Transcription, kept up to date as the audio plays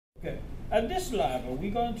Okay, at this level,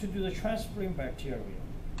 we're going to do the transferring bacteria.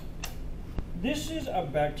 This is a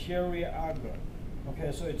bacteria agar.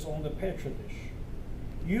 Okay, so it's on the petri dish.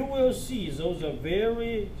 You will see those are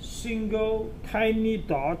very single, tiny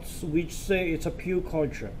dots which say it's a pure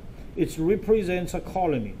culture. It represents a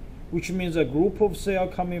colony, which means a group of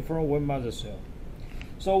cells coming from one mother cell.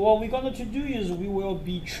 So what we're going to do is we will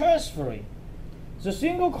be transferring the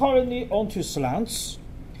single colony onto slants.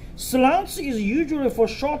 Slants is usually for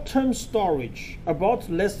short-term storage,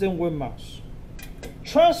 about less than 1 month.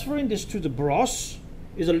 Transferring this to the broth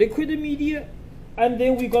is a liquid media, and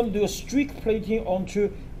then we're going to do a streak plating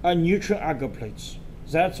onto a neutral agar plates.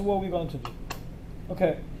 That's what we're going to do.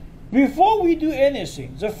 Okay, before we do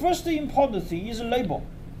anything, the first important thing is label.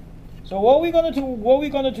 So what we're going to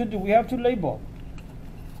do, we have to label.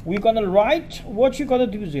 We're going to write what you're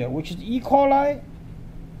going to do there, which is E. coli,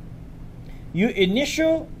 your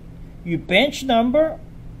initial, your bench number,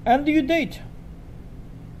 and your date.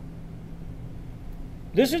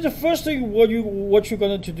 This is the first thing what you're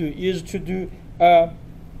going to do is to do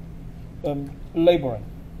labeling.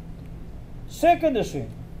 Second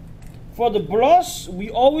thing, for the broth, we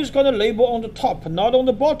always going to label on the top, not on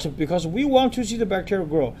the bottom, because we want to see the bacteria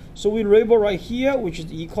grow. So we label right here, which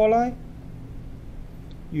is E. coli,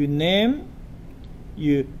 your name,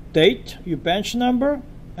 your date, your bench number,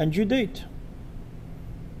 and your date.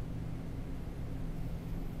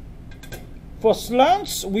 For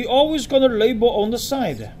slants, we always going to label on the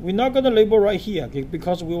side. We're not going to label right here, okay,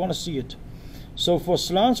 because we want to see it. So for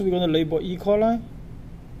slants, we're going to label E. coli,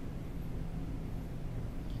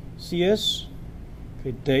 CS,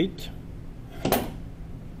 okay, date,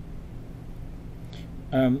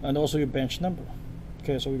 and also your bench number.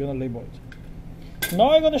 Okay, so we're going to label it.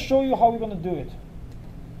 Now I'm going to show you how we're going to do it.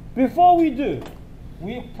 Before we do,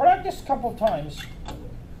 we practiced a couple of times.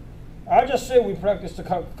 I just say we practiced a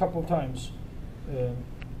couple of times.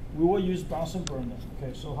 We will use Bunsen burner.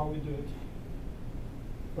 Okay, so how we do it?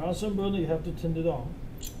 Bunsen burner, you have to turn it on.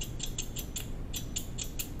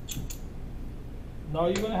 Now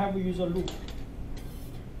you're going to have to use a loop.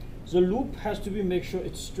 The loop has to be make sure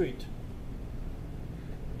it's straight.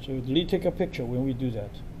 So we take a picture when we do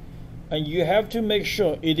that. And you have to make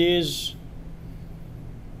sure it is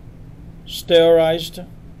sterilized,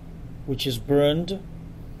 which is burned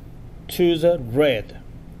to the red,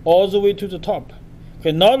 all the way to the top.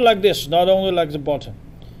 Okay, not like this, not only like the bottom.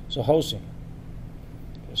 So whole thing.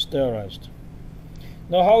 Okay, sterilized.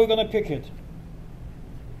 Now how are we going to pick it?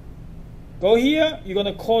 Go here, you're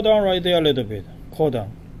going to cool down right there a little bit. Cool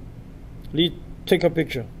down. Take a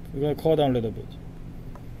picture. We're going to cool down a little bit.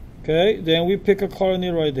 Okay, then we pick a colony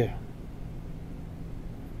right there.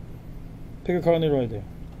 Pick a colony right there.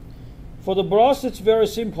 For the broth, it's very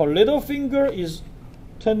simple. Little finger is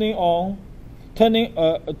turning on,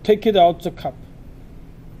 take it out the cup.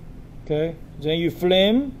 Okay, then you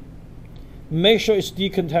flame, make sure it's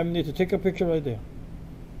decontaminated. Take a picture right there.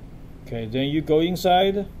 Okay, then you go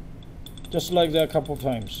inside, just like that a couple of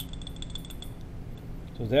times.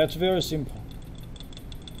 So that's very simple.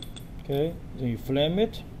 Okay, then you flame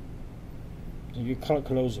it, then you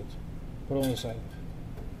close it, put it on the side.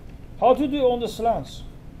 How to do it on the slants?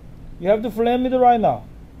 You have to flame it right now.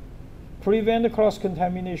 Prevent the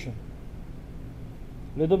cross-contamination.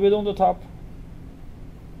 Little bit on the top.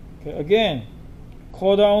 Okay, again,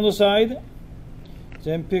 cool down on the side,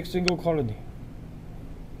 then pick single colony.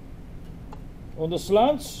 On the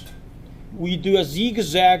slants, we do a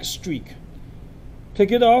zigzag streak.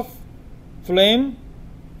 Take it off, flame,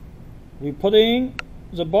 we put in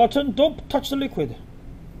the bottom, don't touch the liquid.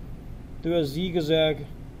 Do a zigzag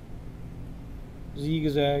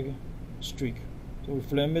streak. So we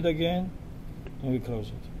flame it again, and we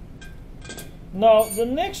close it. Now the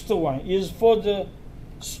next one is for the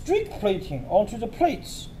streak plating onto the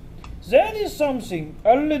plates. That is something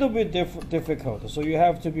a little bit difficult, so you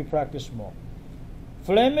have to be practiced more.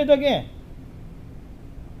 Flame it again.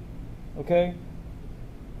 Okay,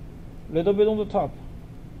 little bit on the top.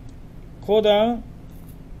 Cool down,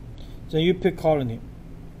 then you pick colony.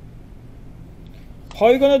 How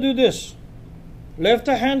are you going to do this? Left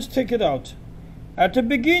hand take it out. At the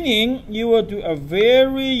beginning, you will do a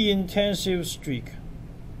very intensive streak.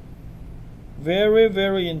 Very,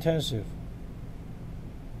 very intensive.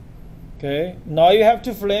 Okay, now you have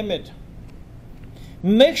to flame it.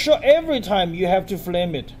 Make sure every time you have to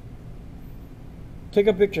flame it. Take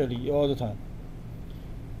a picture all the time.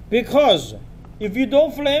 Because if you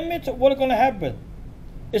don't flame it, what's going to happen?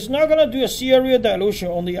 It's not going to do a serial dilution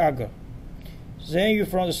on the agar. Then you,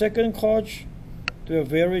 from the second couch, do a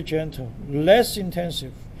very gentle, less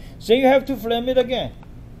intensive. Then you have to flame it again.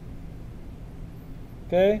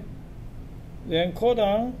 Okay, then cool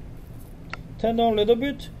down, turn down a little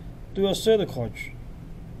bit, do a third coach.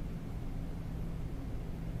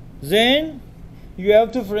 Then you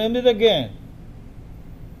have to flame it again.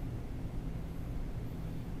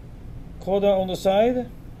 Cool down on the side,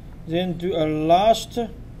 then do a last,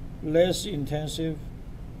 less intensive,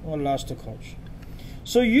 or last coach.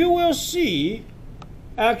 So you will see,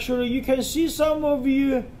 actually you can see some of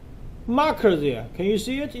your marker there. Can you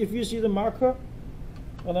see it? If you see the marker,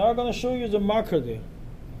 and I'm going to show you the marker there.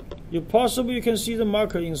 You possibly can see the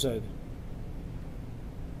marker inside.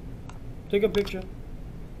 Take a picture.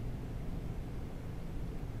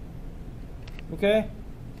 Okay,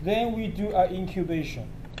 then we do our incubation.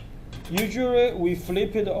 Usually we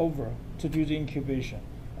flip it over to do the incubation.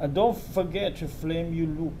 And don't forget to flame your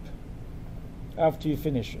loop after you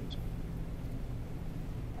finish it.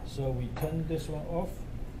 So we turn this one off.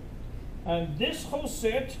 And this whole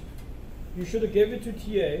set, you should give it to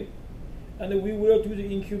TA, and we will do the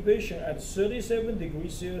incubation at 37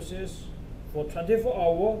 degrees Celsius for 24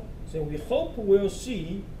 hours. So we hope we'll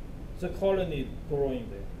see the colony growing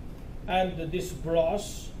there. And this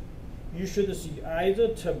broth, you should see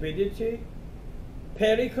either turbidity,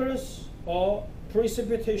 pellicles, or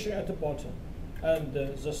precipitation at the bottom. And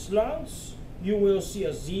the slants, you will see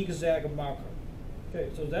a zigzag marker. Okay,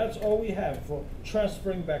 so that's all we have for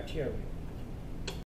transferring bacteria.